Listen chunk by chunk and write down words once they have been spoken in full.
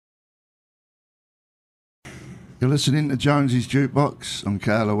You're listening to Jonesy's Jukebox on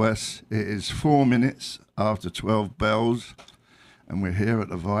KLOS. It is 4 minutes after 12 bells, and we're here at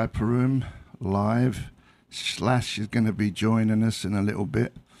the Viper Room live. Slash is going to be joining us in a little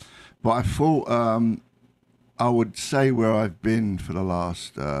bit. But I thought I would say where I've been for the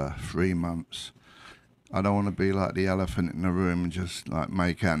last 3 months. I don't want to be like the elephant in the room and just like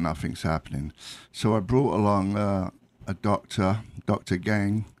make out nothing's happening. So I brought along a doctor, Dr.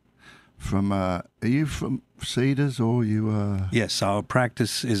 Gang, from, are you from Cedars or you? Yes, our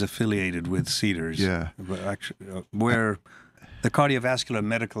practice is affiliated with Cedars. Yeah. Actually, we're the cardiovascular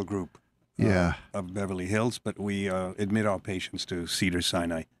medical group of Beverly Hills, but we admit our patients to Cedars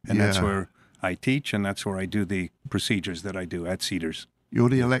Sinai. And that's where I teach, and that's where I do the procedures that I do at Cedars. You're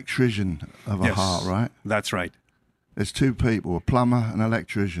the electrician of a heart, right? That's right. There's two people, a plumber and an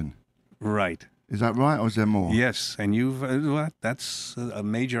electrician. Right. Is that right, or is there more? Yes, and that's a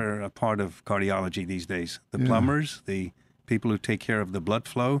major part of cardiology these days. The plumbers, the people who take care of the blood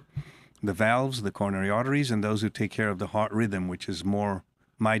flow, the valves, the coronary arteries, and those who take care of the heart rhythm, which is more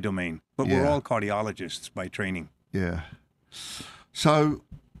my domain. But we're all cardiologists by training. Yeah. So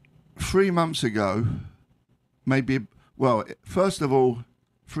 3 months ago, first of all,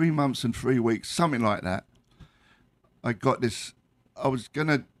 3 months and 3 weeks, something like that, I was going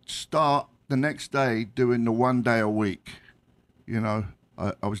to start the next day doing the 1 day a week. You know,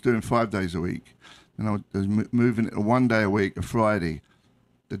 I was doing 5 days a week, and I was moving it to 1 day a week, a Friday.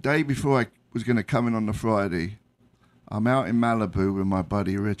 The day before I was going to come in on the Friday, I'm out in Malibu with my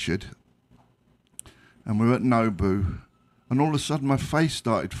buddy Richard, and we're at Nobu, and all of a sudden my face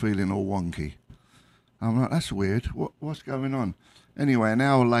started feeling all wonky. I'm like, that's weird. What's going on? Anyway, an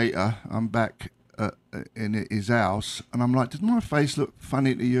hour later, I'm back in his house, and I'm like, did my face look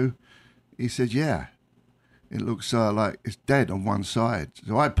funny to you? He said, yeah. It looks like it's dead on one side.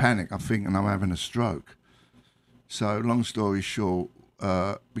 So I panic. I'm thinking I'm having a stroke. So long story short,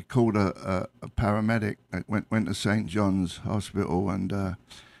 we called a paramedic. Went to St. John's Hospital and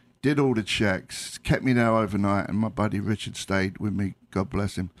did all the checks, kept me there overnight, and my buddy Richard stayed with me, God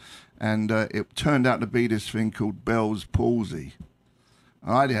bless him. And it turned out to be this thing called Bell's palsy.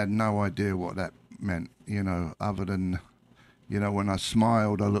 I had no idea what that meant, other than, when I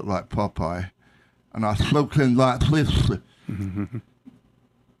smiled, I looked like Popeye, and I was looking like this.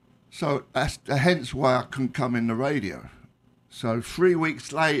 So that's hence why I couldn't come in the radio. So 3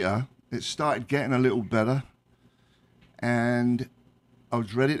 weeks later, it started getting a little better, and I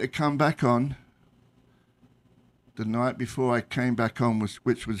was ready to come back on. The night before I came back on,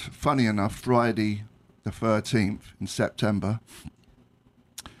 which was funny enough, Friday the 13th in September.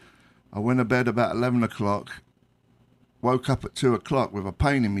 I went to bed about 11 o'clock, woke up at 2 o'clock with a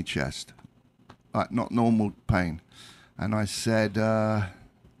pain in my chest, like not normal pain. And I said,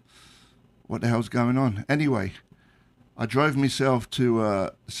 what the hell's going on? Anyway, I drove myself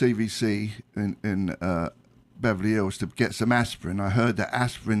to CVC in Beverly Hills to get some aspirin. I heard that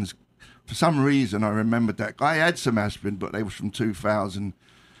aspirin's, for some reason, I remembered that. I had some aspirin, but they were from 2000,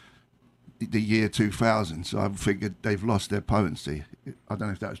 the year 2000, so I figured they've lost their potency. I don't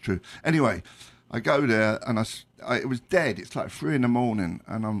know if that's true. Anyway, I go there, and it was dead. It's like 3 in the morning,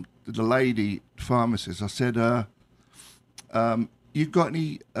 and I'm the lady pharmacist. I said, you got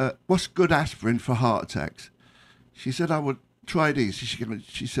any, what's good aspirin for heart attacks? She said, I would try these.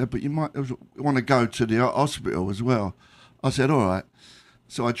 She said, but you might want to go to the hospital as well. I said, all right.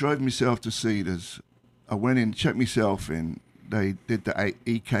 So I drove myself to Cedars. I went in, checked myself in. They did the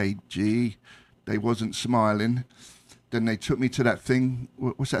EKG. They wasn't smiling. Then they took me to that thing.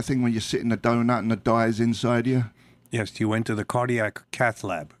 What's that thing when you sit in a donut and the dye is inside you? Yes, you went to the cardiac cath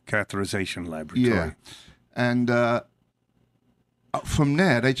lab, catheterization laboratory. Yeah. And from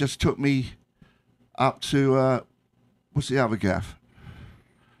there, they just took me up to, what's the other gaff?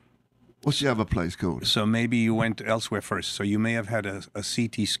 What's the other place called? So maybe you went elsewhere first. So you may have had a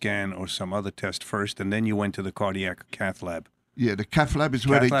CT scan or some other test first, and then you went to the cardiac cath lab. Yeah, the cath lab is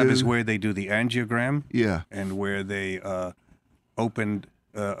where cath lab is where they do the angiogram. Yeah. And where they opened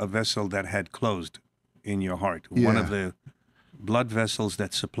a vessel that had closed in your heart. Yeah. One of the blood vessels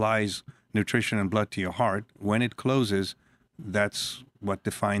that supplies nutrition and blood to your heart, when it closes, that's what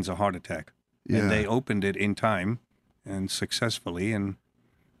defines a heart attack. Yeah. And they opened it in time and successfully, and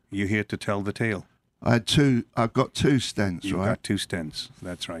you're here to tell the tale. I've got 2 stents, You've right? got 2 stents,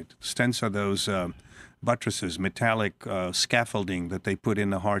 that's right. Stents are those buttresses, metallic scaffolding that they put in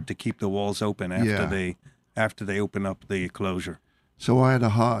the heart to keep the walls open after they open up the closure. So I had a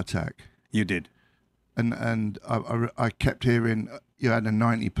heart attack. You did. And I kept hearing you had a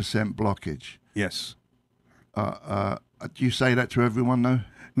 90% blockage. Yes. Do you say that to everyone, though?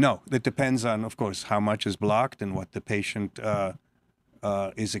 No, it depends on, of course, how much is blocked and what the patient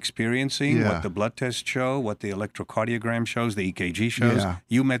is experiencing, Yeah. what the blood tests show, what the electrocardiogram shows, the EKG shows. Yeah.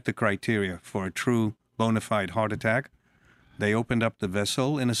 You met the criteria for a true bona fide heart attack. They opened up the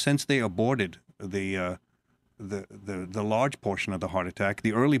vessel. In a sense, they aborted the large portion of the heart attack.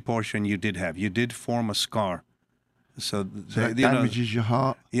 The early portion you did have. You did form a scar. So That damages your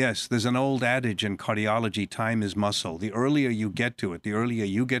heart. Yes, there's an old adage in cardiology, time is muscle. The earlier you get to it, the earlier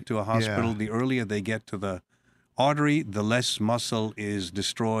you get to a hospital, Yeah. the earlier they get to the artery, the less muscle is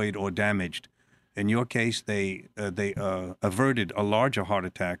destroyed or damaged. In your case, they averted a larger heart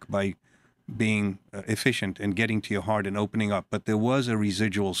attack by being efficient in getting to your heart and opening up. But there was a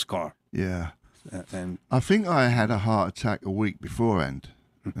residual scar. Yeah. And I think I had a heart attack a week beforehand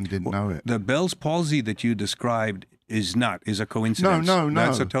and didn't know it. the Bell's palsy that you described is a coincidence. No.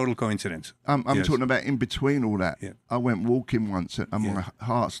 That's a total coincidence. I'm Yes. talking about in between all that. Yeah. I went walking once and my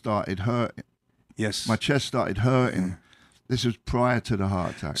heart started hurting. Yes. My chest started hurting. This was prior to the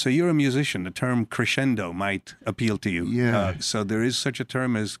heart attack. So you're a musician. The term crescendo might appeal to you. Yeah. So there is such a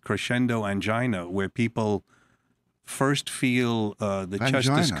term as crescendo angina, where people first feel the chest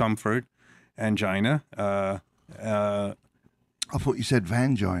Vangina. discomfort, angina. I thought you said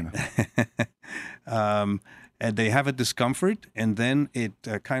vangina. And they have a discomfort, and then it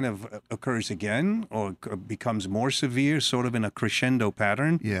kind of occurs again or becomes more severe, sort of in a crescendo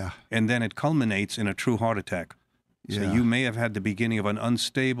pattern. Yeah. And then it culminates in a true heart attack. So Yeah. you may have had the beginning of an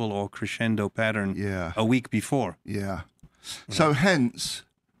unstable or crescendo pattern Yeah. a week before. Yeah. So hence,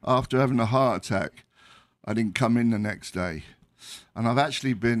 after having a heart attack, I didn't come in the next day. And I've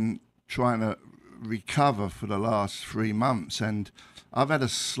actually been trying to recover for the last 3 months, and I've had a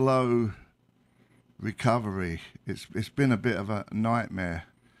slow recovery. It's been a bit of a nightmare,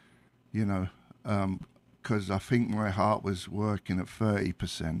 you know, because I think my heart was working at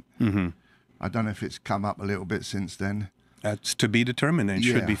 30%. Mm-hmm. I don't know if it's come up a little bit since then. That's to be determined and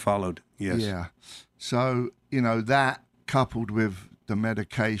should Yeah. be followed. Yes. Yeah. So, you know, that coupled with the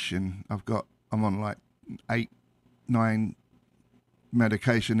medication, I'm on like 8, 9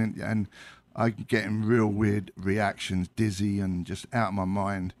 medication, and I'm getting real weird reactions, dizzy and just out of my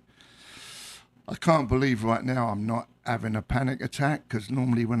mind. I can't believe right now I'm not having a panic attack, because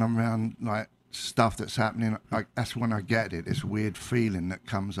normally when I'm around like stuff that's happening, that's when I get it. This weird feeling that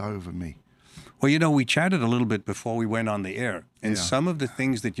comes over me. Well, you know, we chatted a little bit before we went on the air, and Yeah. some of the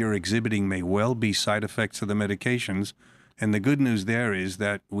things that you're exhibiting may well be side effects of the medications. And the good news there is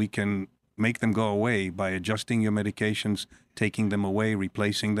that we can make them go away by adjusting your medications, taking them away,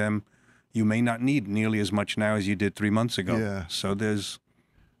 replacing them. You may not need nearly as much now as you did 3 months ago. Yeah. So there's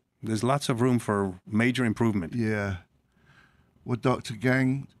lots of room for major improvement. Yeah. Well, Dr.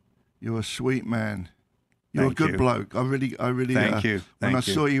 Gang, you're a sweet man. You're Thank a good you. bloke. I really. Thank you. When I Thank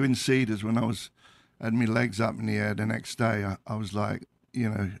you. saw you in Cedars, when I had my legs up in the air the next day, I was like, you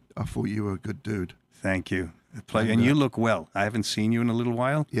know, I thought you were a good dude. Thank you. A pleasure. And you look well. I haven't seen you in a little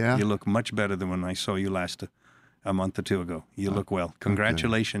while. Yeah? You look much better than when I saw you last a month or two ago. You look well.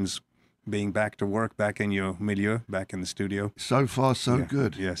 Congratulations being back to work, back in your milieu, back in the studio. So far, so Yeah.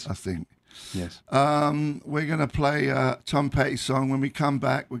 good. Yes. I think. Yes. We're gonna play a Tom Petty song. When we come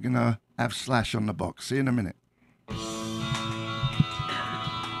back, we're gonna have Slash on the box. See you in a minute.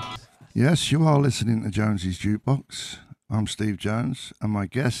 Yes, you are listening to Jonesy's Jukebox. I'm Steve Jones, and my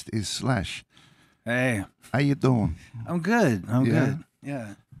guest is Slash. Hey, How you doing? I'm good. I'm Yeah? good.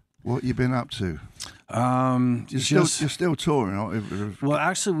 Yeah. What you been up to? You're You're still touring, aren't you? well,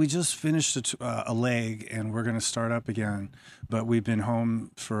 actually, we just finished a leg, and we're going to start up again. But we've been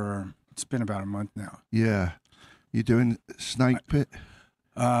home it's been about a month now. Yeah. You doing Snake Pit?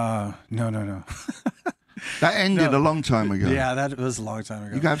 No. That ended a long time ago. Yeah, that was a long time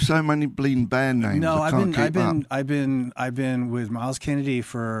ago. You have so many bleeding band names. No, I can't keep up. I've been with Miles Kennedy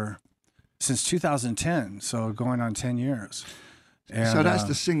since 2010, so going on 10 years. And, So that's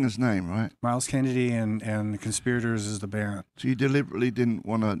the singer's name, right? Miles Kennedy and the Conspirators is the band. So you deliberately didn't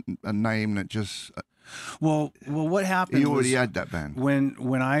want a name that just. Well, what happened? You already was, had that band.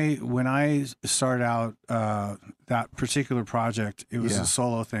 When I started out that particular project, it was Yeah. a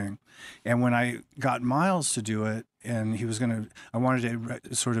solo thing, and when I got Miles to do it, and I wanted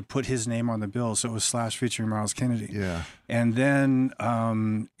to sort of put his name on the bill, so it was Slash featuring Miles Kennedy. Yeah. And then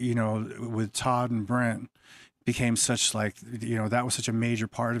with Todd and Brent, became such that was such a major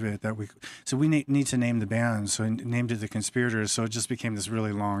part of it that we need to name the band, so I named it the Conspirators, so it just became this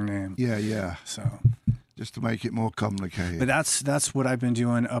really long name. Yeah. So. Just to make it more complicated. But that's what I've been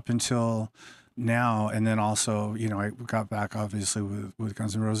doing up until now, and then also, I got back obviously with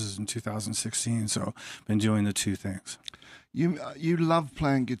Guns N' Roses in 2016, so been doing the two things. You love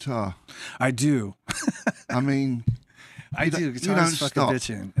playing guitar. I do. I mean, I do. you Guitar don't is fucking stop.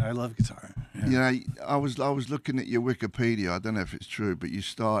 bitching. I love guitar. Yeah. You know, I was looking at your Wikipedia. I don't know if it's true, but you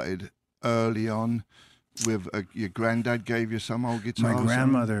started early on with your granddad gave you some old guitar. My or something?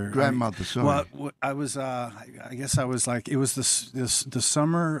 grandmother. Grandmother, sorry. Well, I was. I guess I was like. It was the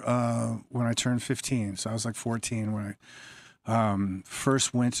summer when I turned 15. So I was like 14 when I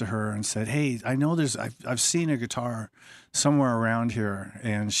first went to her and said, "Hey, I know I've seen a guitar somewhere around here,"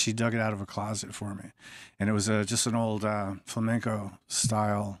 and she dug it out of a closet for me, and it was just an old flamenco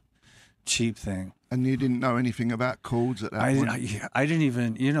style cheap thing. And you didn't know anything about chords at that point? I didn't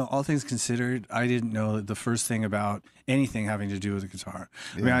even, all things considered, I didn't know the first thing about anything having to do with the guitar.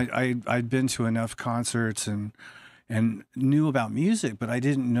 Yeah. I mean, I'd been to enough concerts and knew about music, but I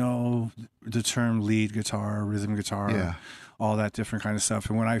didn't know the term lead guitar, rhythm guitar, Yeah. all that different kind of stuff.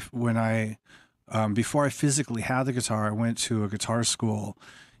 And when I before I physically had the guitar, I went to a guitar school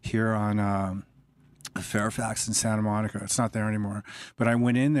here on Fairfax in Santa Monica. It's not there anymore. But I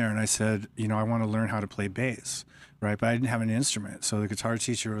went in there and I said, I want to learn how to play bass, right? But I didn't have an instrument. So the guitar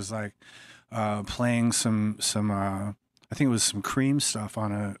teacher was like playing some I think it was some Cream stuff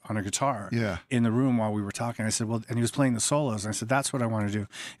on a guitar Yeah. in the room while we were talking. I said, well, and he was playing the solos. And I said, that's what I want to do.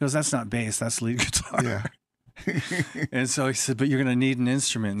 He goes, that's not bass, that's lead guitar. Yeah. And so he said, but you're going to need an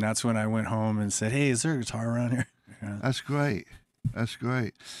instrument. And that's when I went home and said, hey, is there a guitar around here? Yeah. That's great. That's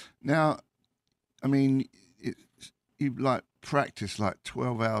great. Now, I mean, you like practice like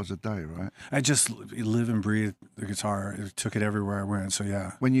 12 hours a day, right? I just live and breathe the guitar. I took it everywhere I went. So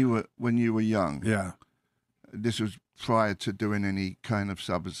yeah. When you were young, Yeah. this was prior to doing any kind of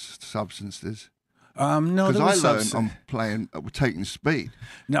substances. No, Because there I was learned on playing, taking speed.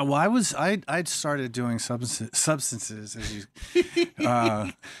 No, well, I'd started doing substances as you,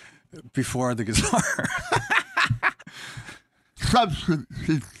 before the guitar.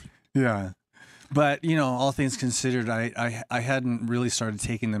 Substances. Yeah. But, all things considered, I hadn't really started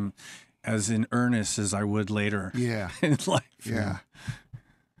taking them as in earnest as I would later Yeah. in life. Yeah.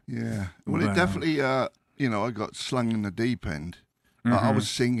 Yeah. Well, it Wow. definitely, I got slung in the deep end. I was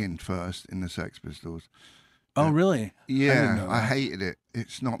singing first in the Sex Pistols. Oh, really? Yeah, know I that. hated it.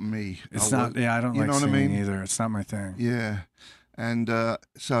 It's not me. It's not, I don't you like know what I singing mean? either. It's not my thing. Yeah. And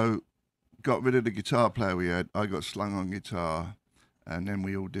so got rid of the guitar player we had. I got slung on guitar, and then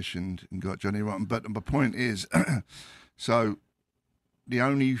we auditioned and got Johnny Rotten. But my point is, so the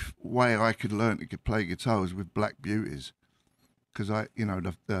only way I could learn to play guitar was with Black Beauties, because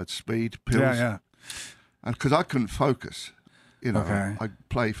the speed pills. Yeah, yeah. And because I couldn't focus. Okay. I'd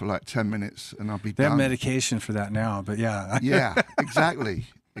play for like 10 minutes and I'd be They done. have medication for that now, but yeah. Yeah, exactly.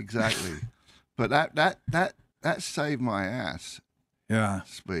 But that saved my ass, Yeah.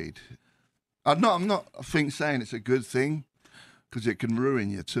 speed. I'm not saying it's a good thing, because it can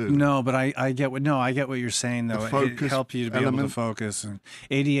ruin you too. No, but I get what you're saying though. The It focus helped you to be able element. to focus, and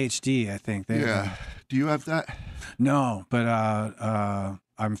ADHD, I think. Yeah. Do you have that? No, but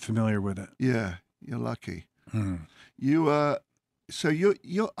I'm familiar with it. Yeah, you're lucky. Hmm. So you're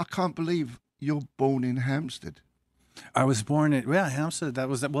I can't believe you're born in Hampstead. I was born in Hampstead. That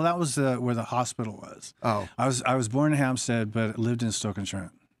was where the hospital was. Oh, I was born in Hampstead, but lived in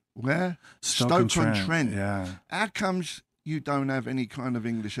Stoke-on-Trent. where? Stoke-on-Trent. Yeah. How comes you don't have any kind of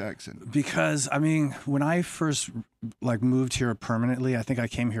English accent? Because when I first moved here permanently, I think I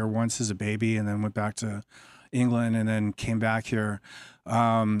came here once as a baby and then went back to England and then came back here.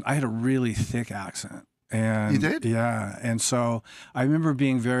 I had a really thick accent. And You did? Yeah. And so I remember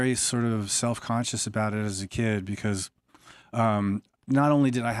being very sort of self-conscious about it as a kid because not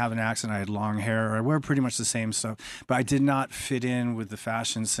only did I have an accent, I had long hair. I wear pretty much the same stuff, but I did not fit in with the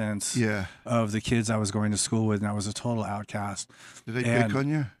fashion sense Yeah. of the kids I was going to school with, and I was a total outcast. Did they And- pick on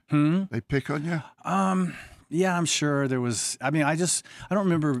you? Hmm? They pick on you? Yeah, I'm sure there was. I mean, I don't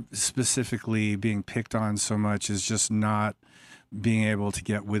remember specifically being picked on so much as just not being able to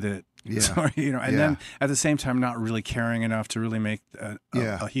get with it. Yeah. So, and then at the same time, not really caring enough to really make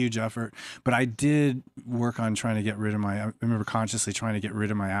a huge effort. But I did work on trying to get rid of I remember consciously trying to get rid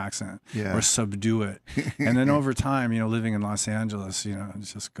of my accent Yeah. or subdue it. And then over time, living in Los Angeles, it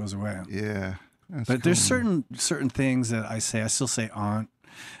just goes away. Yeah. That's But there's cool. certain things that I still say aunt.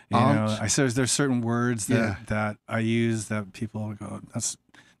 Aunt? There's certain words Yeah. that I use that people go, that's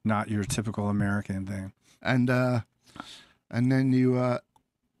not your typical American thing. And then you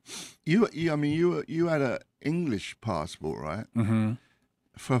had a English passport, right? Mm-hmm.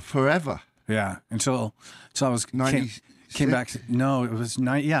 For forever. Yeah, until I was came back. No, it was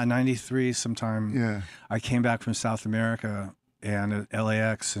 93 sometime. Yeah. I came back from South America and at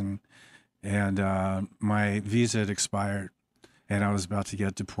LAX and my visa had expired. and I was about to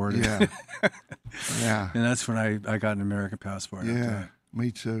get deported. Yeah. Yeah. And that's when I got an American passport. Yeah.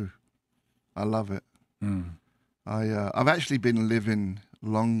 Me too. I love it. Mm. I've actually been living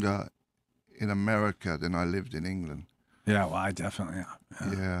longer in America than I lived in England. Yeah, well, I definitely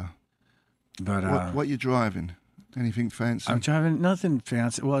am. Yeah. But What you driving? Anything fancy? I'm driving nothing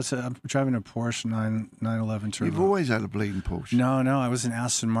fancy. Well, I'm driving a Porsche 911 Turbo. You've always had a bleeding Porsche. No, I was an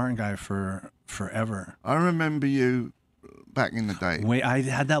Aston Martin guy for forever. I remember you back in the day. Wait, I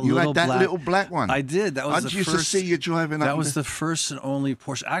had that You little had that black. little black one. I did. That was I the used first. to see you driving up. That was the first and only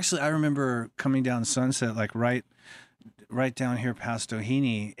Porsche. Actually, I remember coming down Sunset, like right down here past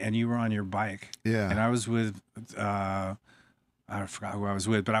Doheny, and you were on your bike. Yeah. And I was with, I forgot who I was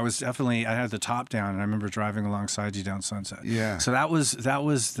with, but I had the top down, and I remember driving alongside you down Sunset. Yeah. So that was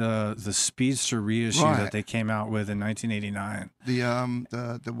the Speedster reissue Right. that they came out with in 1989.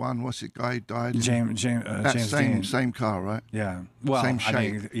 The one, what's it? Guy died. in- James that James same Dean. same car, right? Yeah. Well, Same I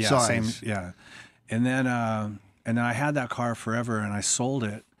mean, shape, yeah, size. same, yeah. And then I had that car forever, and I sold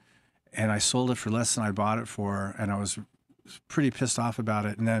it, for less than I bought it for, and I was pretty pissed off about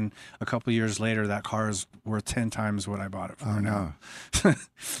it. And then a couple of years later, that car is worth 10 times what I bought it for. Oh now. no.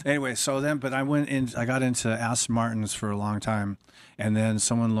 Anyway, but I got into Aston Martins for a long time, and then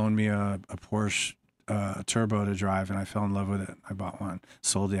someone loaned me a Porsche Turbo to drive, and I fell in love with it. I bought one,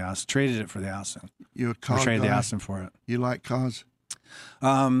 sold the Aston, traded it for the Aston. You're a car Or traded guy? the Aston for it. You like cars?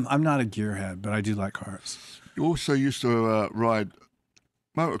 I'm not a gearhead, but I do like cars. You also used to ride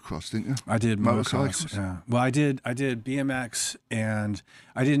motocross, didn't you? I did Motorcycles? motocross. Yeah. Well, I did BMX, and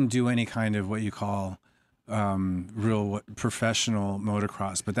I didn't do any kind of what you call real professional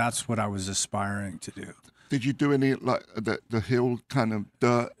motocross, but that's what I was aspiring to do. Did you do any like the hill kind of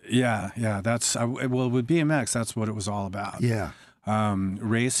dirt? Yeah. Well, with BMX, that's what it was all about. Yeah.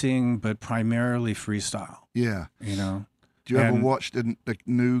 Racing, but primarily freestyle. Yeah. You know. Do you ever And- watch the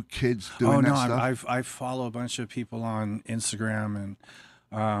new kids doing that stuff? I follow a bunch of people on Instagram, and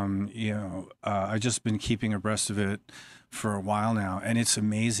I've just been keeping abreast of it for a while now, and it's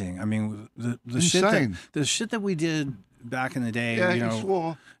amazing. I mean, the Insane. shit that we did back in the day. Yeah, you you know,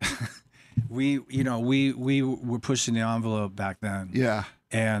 swore. we were pushing the envelope back then. Yeah.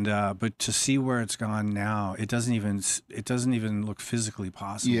 And but to see where it's gone now, it doesn't even look physically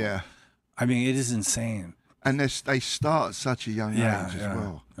possible. Yeah. I mean, it is insane. And they start at such a young age as Yeah.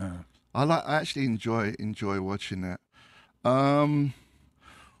 well. Yeah. I actually enjoy watching that.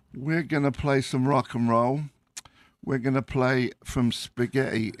 We're gonna play some rock and roll. We're gonna play from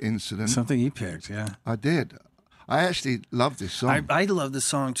Spaghetti Incident. Something you picked, yeah. I did. I actually love this song. I love this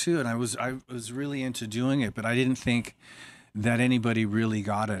song too, and I was really into doing it, but I didn't think that anybody really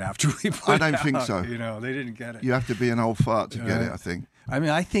got it after we put I it don't think out. so. You know, they didn't get it. You have to be an old fart to get it, I think. I mean,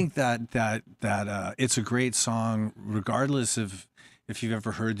 I think that it's a great song, regardless of if you've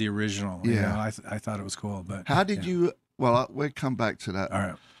ever heard the original. You Yeah. know, I thought it was cool. But How did you? Well, we'll come back to that. all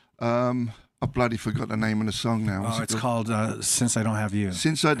right. I bloody forgot the name of the song now. What's Oh, it it's called? called "Since I Don't Have You."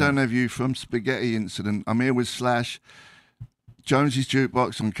 Since I Don't Have You from Spaghetti Incident. I'm here with Slash, Jonesy's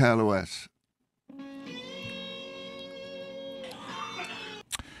Jukebox on KLOS.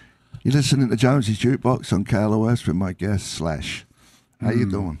 You're listening to Jonesy's Jukebox on KLOS with my guest Slash. How you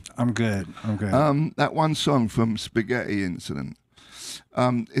doing? I'm good. I'm good. That one song from Spaghetti Incident.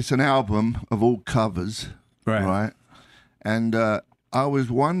 It's an album of all covers, right? And I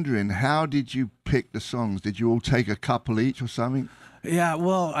was wondering, how did you pick the songs? Did you all take a couple each or something? Yeah,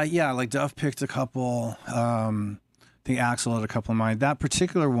 well, like Duff picked a couple. I think Axl had a couple of mine. That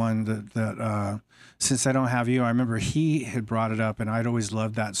particular one that Since I Don't Have You, I remember he had brought it up, and I'd always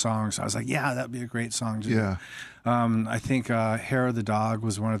loved that song. So I was like, yeah, that'd be a great song to do. Yeah. I think Hair of the Dog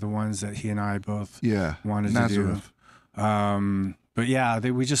was one of the ones that he and I both wanted Nazareth. to do. But yeah,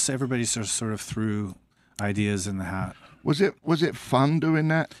 everybody sort of threw ideas in the hat. Was it fun doing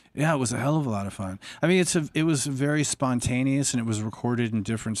that? Yeah, it was a hell of a lot of fun. I mean, it was very spontaneous, and it was recorded in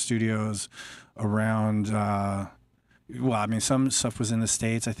different studios around. Well, I mean, some stuff was in the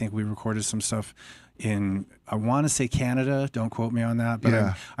States. I think we recorded some stuff in, I want to say Canada. Don't quote me on that. But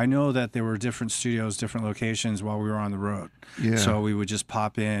Yeah. I know that there were different studios, different locations while we were on the road. Yeah. So we would just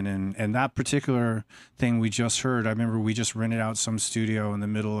pop in. And that particular thing we just heard, I remember we just rented out some studio in the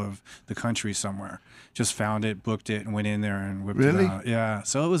middle of the country somewhere. Just found it, booked it, and went in there and whipped Really? it out. Yeah.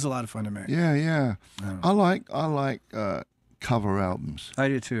 So it was a lot of fun to make. Yeah. I like cover albums. I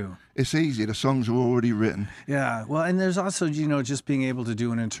do too. It's easy. The songs are already written. Yeah. Well, and there's also, just being able to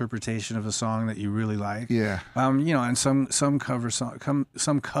do an interpretation of a song that you really like. Yeah. And some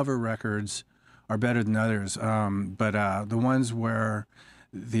cover records are better than others. But the ones where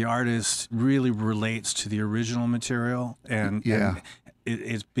the artist really relates to the original material, and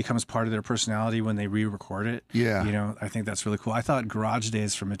it becomes part of their personality when they re-record it. Yeah. You know, I think that's really cool. I thought Garage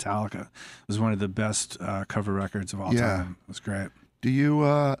Days from Metallica was one of the best cover records of all time. It was great. Do you,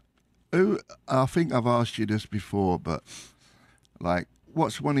 I think I've asked you this before, but like,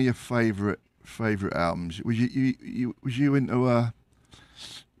 what's one of your favorite albums? Was you into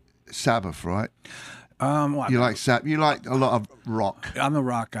Sabbath, right? Well, You like Sabbath? You like a lot of rock. I'm a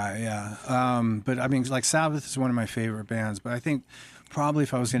rock guy, yeah. But I mean, like Sabbath is one of my favorite bands. But I think probably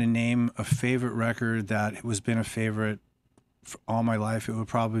if I was going to name a favorite record that has been a favorite for all my life, it would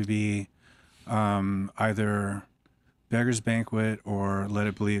probably be either Beggar's Banquet or Let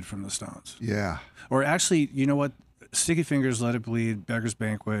It Bleed from the Stones. Yeah. Or actually, you know what? Sticky Fingers, Let It Bleed, Beggar's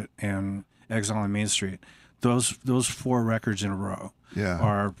Banquet, and Exile on Main Street. Those 4 records in a row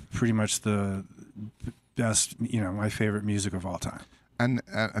are pretty much the best, my favorite music of all time. And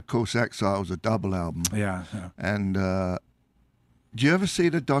of course, Exile's a double album. Yeah. And do you ever see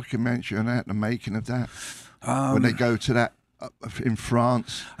the documentary on that, the making of that? When they go to that in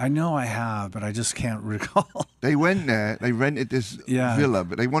France? I know I have, but I just can't recall. They went there, they rented this villa,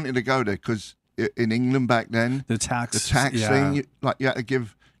 but they wanted to go there because in England back then, the tax thing, you had to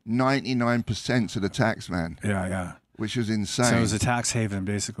give 99% to the tax man. Yeah. Which was insane. So it was a tax haven,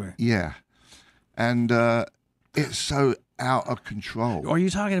 basically. Yeah. And it's so out of control. Are you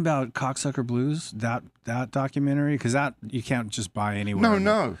talking about Cocksucker Blues, that documentary? Because that you can't just buy anywhere.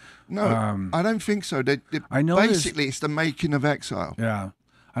 No. I don't think so. I know basically it's the making of Exile. Yeah.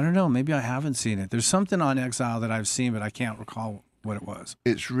 I don't know. Maybe I haven't seen it. There's something on Exile that I've seen, but I can't recall what it was.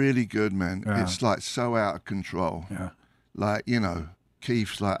 It's really good, man. Yeah. It's like so out of control. Yeah. Like,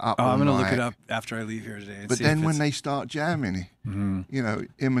 Keith's like up all I'm going to night. look it up after I leave here today. And But see then if when it's... they start jamming, him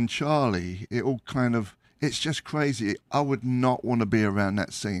and Charlie, it all kind of, it's just crazy. I would not want to be around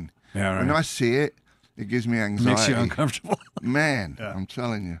that scene. Yeah, right. When I see it, it gives me anxiety. Makes you uncomfortable. Man, I'm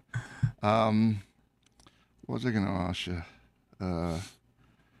telling you. What was I going to ask you? Oh,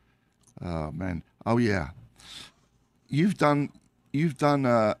 man. Oh, yeah. You've done,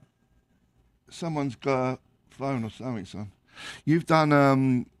 someone's got a phone or something, son. You've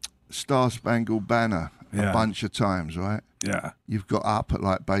done Star Spangled Banner a bunch of times, right? Yeah. You've got up at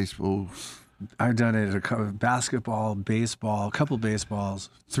like baseball. I've done it at basketball, baseball, a couple baseballs,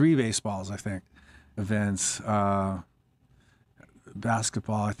 3 baseballs, I think, events.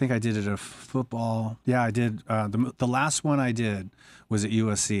 Basketball, I think I did it at football. Yeah, I did. The last one I did was at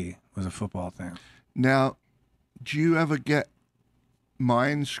USC, was a football thing. Now, do you ever get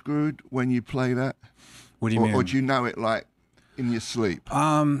mind screwed when you play that? What do you mean? Or do you know it like in your sleep?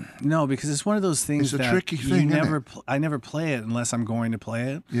 No, because it's one of those things It's a that tricky thing, you isn't never. it? I never play it unless I'm going to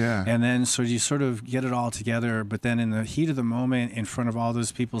play it. Yeah. And then so you sort of get it all together, but then in the heat of the moment, in front of all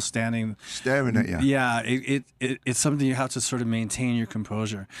those people standing, Staring at you. yeah, it's something you have to sort of maintain your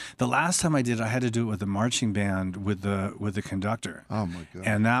composure. The last time I did it, I had to do it with the marching band with the conductor. Oh my God.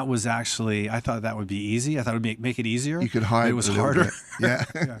 And that was actually, I thought that would be easy. I thought it would make it easier. You could hide. But it was a little harder. bit.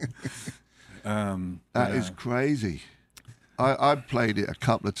 Yeah. That is crazy. I played it a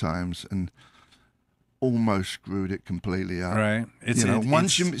couple of times and almost screwed it completely up. Right.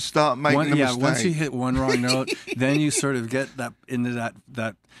 Once you start making a mistake. Once you hit one wrong note, then you sort of get that into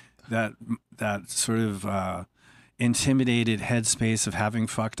that sort of intimidated headspace of having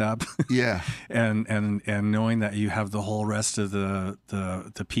fucked up. Yeah. and knowing that you have the whole rest of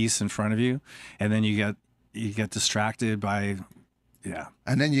the piece in front of you, and then you get distracted by. Yeah,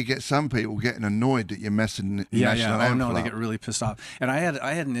 and then you get some people getting annoyed that you're messing the Yeah. national Oh anthem no, they up. get really pissed off. And I had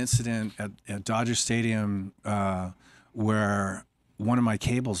an incident at Dodger Stadium where one of my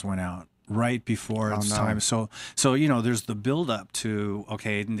cables went out right before it's time. So there's the build up to,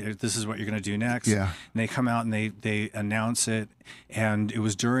 okay, this is what you're going to do next. Yeah. And they come out and they announce it, and it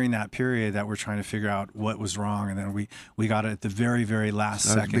was during that period that we're trying to figure out what was wrong, and then we got it at the very, very last That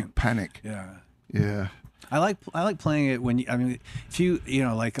was a second. big panic. Yeah. Yeah. I like playing it when if you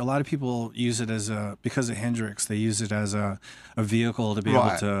like a lot of people use it because of Hendrix, they use it as a vehicle to be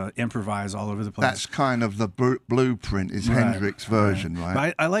able to improvise all over the place. That's kind of the blueprint is Hendrix' version, right?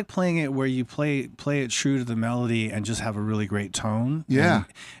 But I like playing it where you play it true to the melody and just have a really great tone. Yeah.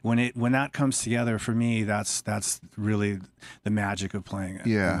 And when that comes together, for me, that's really the magic of playing it.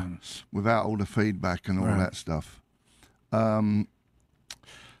 Yeah. Without all the feedback and all that stuff.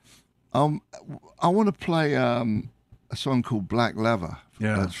 I want to play a song called Black Leather.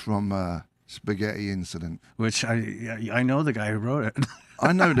 Yeah. That's from Spaghetti Incident. Which I know the guy who wrote it.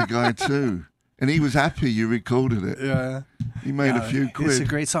 I know the guy too. And he was happy you recorded it. Yeah. You made a few quid. It's a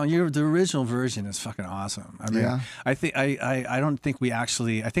great song. The original version is fucking awesome. I mean, Yeah. I think I don't think we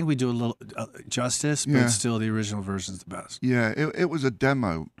actually. I think we do a little justice, but Yeah. still, the original version is the best. Yeah, it was a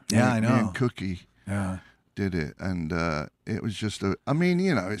demo. Yeah, I Me know. and Cookie Yeah. did it, and it was just I mean,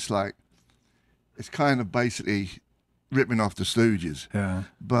 it's like, it's kind of basically ripping off the Stooges, Yeah.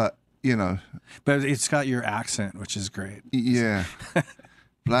 but But it's got your accent, which is great. yeah.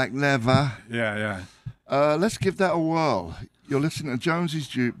 Black Leather. Yeah, yeah. Let's give that a whirl. You're listening to Jonesy's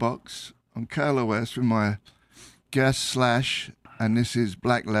Jukebox on KLOS with my guest Slash, and this is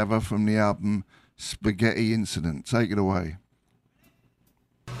Black Leather from the album Spaghetti Incident. Take it away.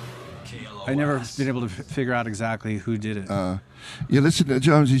 I never been able to figure out exactly who did it. You're listening to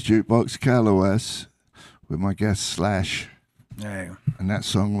Jonesy's Jukebox, KLOS, with my guest Slash, Yeah. and that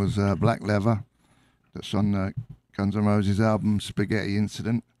song was Black Leather. That's on Guns N' Roses album Spaghetti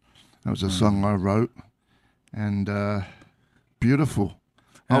Incident. That was a song I wrote, and beautiful.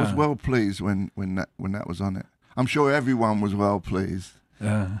 I was Yeah. well pleased when that was on it. I'm sure everyone was well pleased.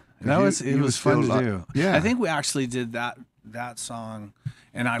 Yeah. You- That was it you was feel fun to like- do. yeah. I think we actually did that song,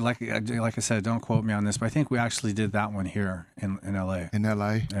 and like I said, don't quote me on this, but I think we actually did that one here in LA. In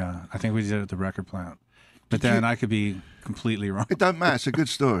LA. Yeah, I think we did it at the record plant. But Did then you- I could be completely wrong. It don't matter. It's a good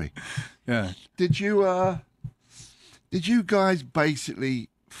story. Yeah. Did you guys basically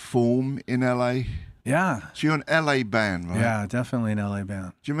form in LA? Yeah. So you're an LA band, right? Yeah, definitely an LA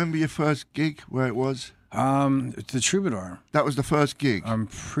band. Do you remember your first gig, where it was? The Troubadour. That was the first gig, I'm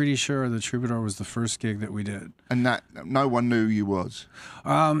pretty sure the Troubadour was the first gig that we did. and that no one knew you was.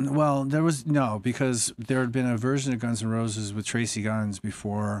 Well, there was because there had been a version of Guns N' Roses with Tracy Guns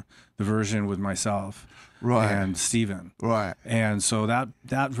before the version with myself Right. and Steven. Right. And so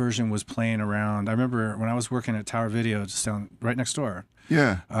that version was playing around. I remember when I was working at Tower Video, just down right next door.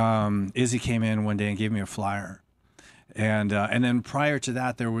 Yeah. Izzy came in one day and gave me a flyer, and then prior to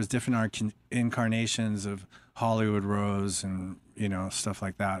that, there was different incarnations of Hollywood Rose and stuff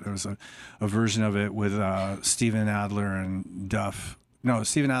like that. There was a version of it with Steven Adler and Duff. No,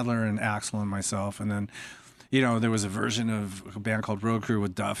 Steven Adler and Axl and myself, and then. There was a version of a band called Road Crew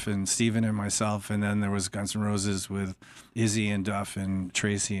with Duff and Steven and myself, and then there was Guns N' Roses with Izzy and Duff and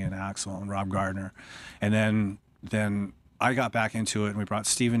Tracy and Axl and Rob Gardner. And then I got back into it, and we brought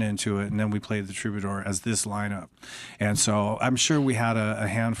Steven into it, and then we played the Troubadour as this lineup. And so I'm sure we had a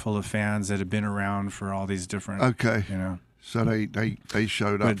handful of fans that had been around for all these different, Okay. you know. So they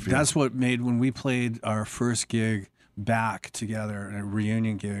showed up. But for you. that's what made, when we played our first gig back together, a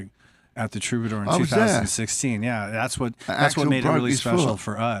reunion gig, at the Troubadour in I was there. 2016. Yeah, that's what Axl made it broke really his special foot.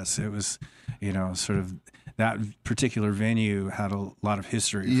 for us. It was, sort of that particular venue had a lot of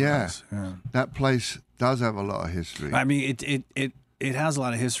history for Yeah. us. Yeah. That place does have a lot of history. I mean, it has a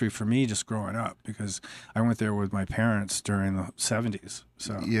lot of history for me just growing up, because I went there with my parents during the 70s.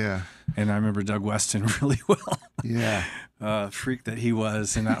 So Yeah. and I remember Doug Weston really well. Yeah. Freak that he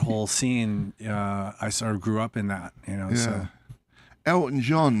was in that whole scene. I sort of grew up in that, Yeah. So. Elton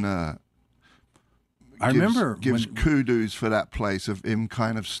John I remember gives when, kudos for that place of him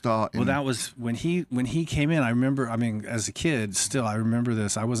kind of starting. well, that was when he came in. I remember. I mean, as a kid, still, I remember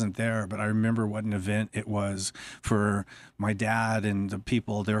this. I wasn't there, but I remember what an event it was for my dad and the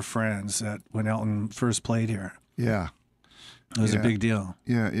people, their friends, that when Elton first played here. Yeah. It was Yeah. a big deal.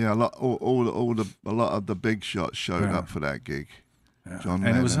 Yeah, yeah. A lot of the big shots showed Yeah. up for that gig. Yeah. John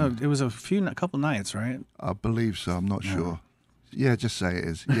and Lennon. it was a couple nights, right? I believe so. I'm not sure. Yeah, just say it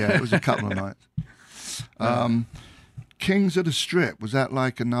is. Yeah, it was a couple of nights. Kings of the Strip, was that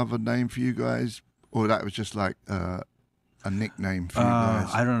like another name for you guys, or that was just like a nickname for you guys?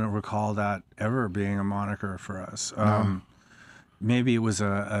 I don't recall that ever being a moniker for us. No. Maybe it was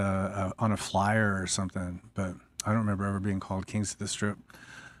a on a flyer or something, but I don't remember ever being called Kings of the Strip.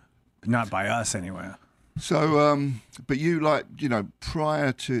 Not by us, anyway. So, but you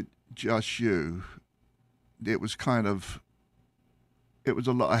prior to Just You, it was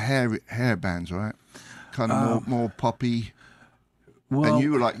a lot of hair bands, right? Kind of more poppy. Well,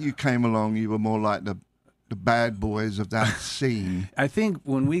 And you came along, you were more like the bad boys of that scene. I think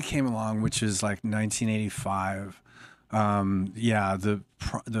when we came along, which is like 1985, the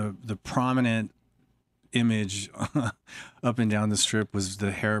prominent image up and down the Strip was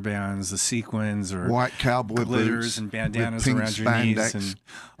the hair bands, the sequins, or White cowboy glitters boots and with bandanas pink around your knees spandex. and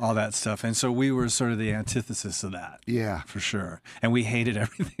all that stuff. And so we were sort of the antithesis of that. Yeah. For sure. And we hated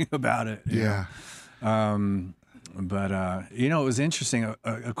everything about it. you Yeah. know. But you know, it was interesting.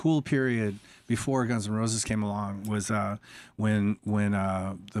 A cool period before Guns N' Roses came along was when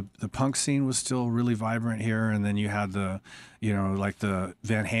the punk scene was still really vibrant here, and then you had like the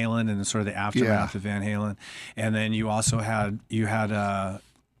Van Halen and sort of the aftermath of Van Halen, and then you also had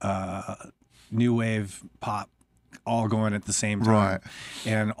new wave pop all going at the same time, Right.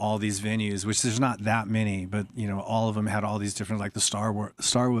 and all these venues, which there's not that many, but all of them had all these different, like the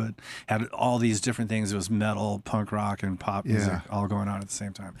Starwood had all these different things. It was metal, punk rock, and pop music all going on at the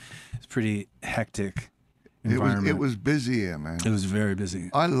same time. It's pretty hectic environment. It was busy here, man. It was very busy.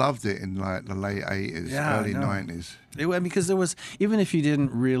 I loved it in like the late 80s, early 90s. Because there was, even if you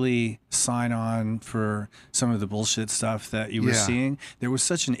didn't really sign on for some of the bullshit stuff that you were seeing, there was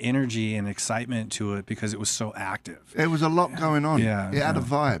such an energy and excitement to it because it was so active. There was a lot going on. Yeah, It had a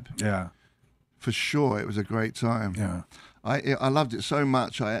vibe. Yeah. For sure. It was a great time. Yeah. I loved it so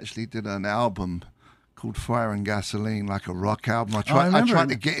much, I actually did an album called Fire and Gasoline, like a rock album. I tried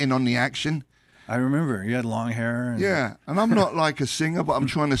to get in on the action. I remember you had long hair. And I'm not like a singer, but I'm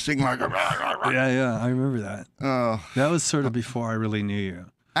trying to sing like a... Yeah, I remember that. Oh. That was sort of before I really knew you.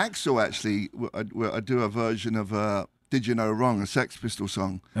 Axl actually, I do a version of Did You Know Wrong, a Sex Pistol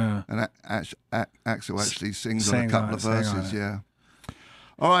song. And Axl actually sings on a couple of verses, yeah.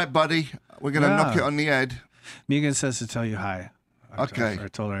 All right, buddy, we're going to knock it on the head. Megan says to tell you hi. Okay. I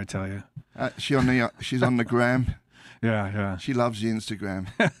told her I'd tell you. She's on the gram. Yeah. She loves the Instagram.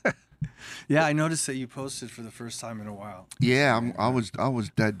 Yeah, I noticed that you posted for the first time in a while. Yeah, I was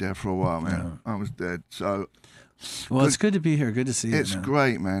dead there for a while, man. I was dead. So, well, it's good to be here. Good to see you. It's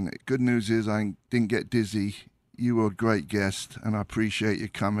great, man. Good news is I didn't get dizzy. You were a great guest, and I appreciate you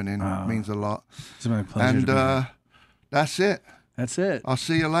coming in. It means a lot. It's my pleasure. And that's it. That's it. I'll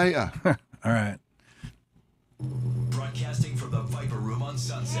see you later. All right.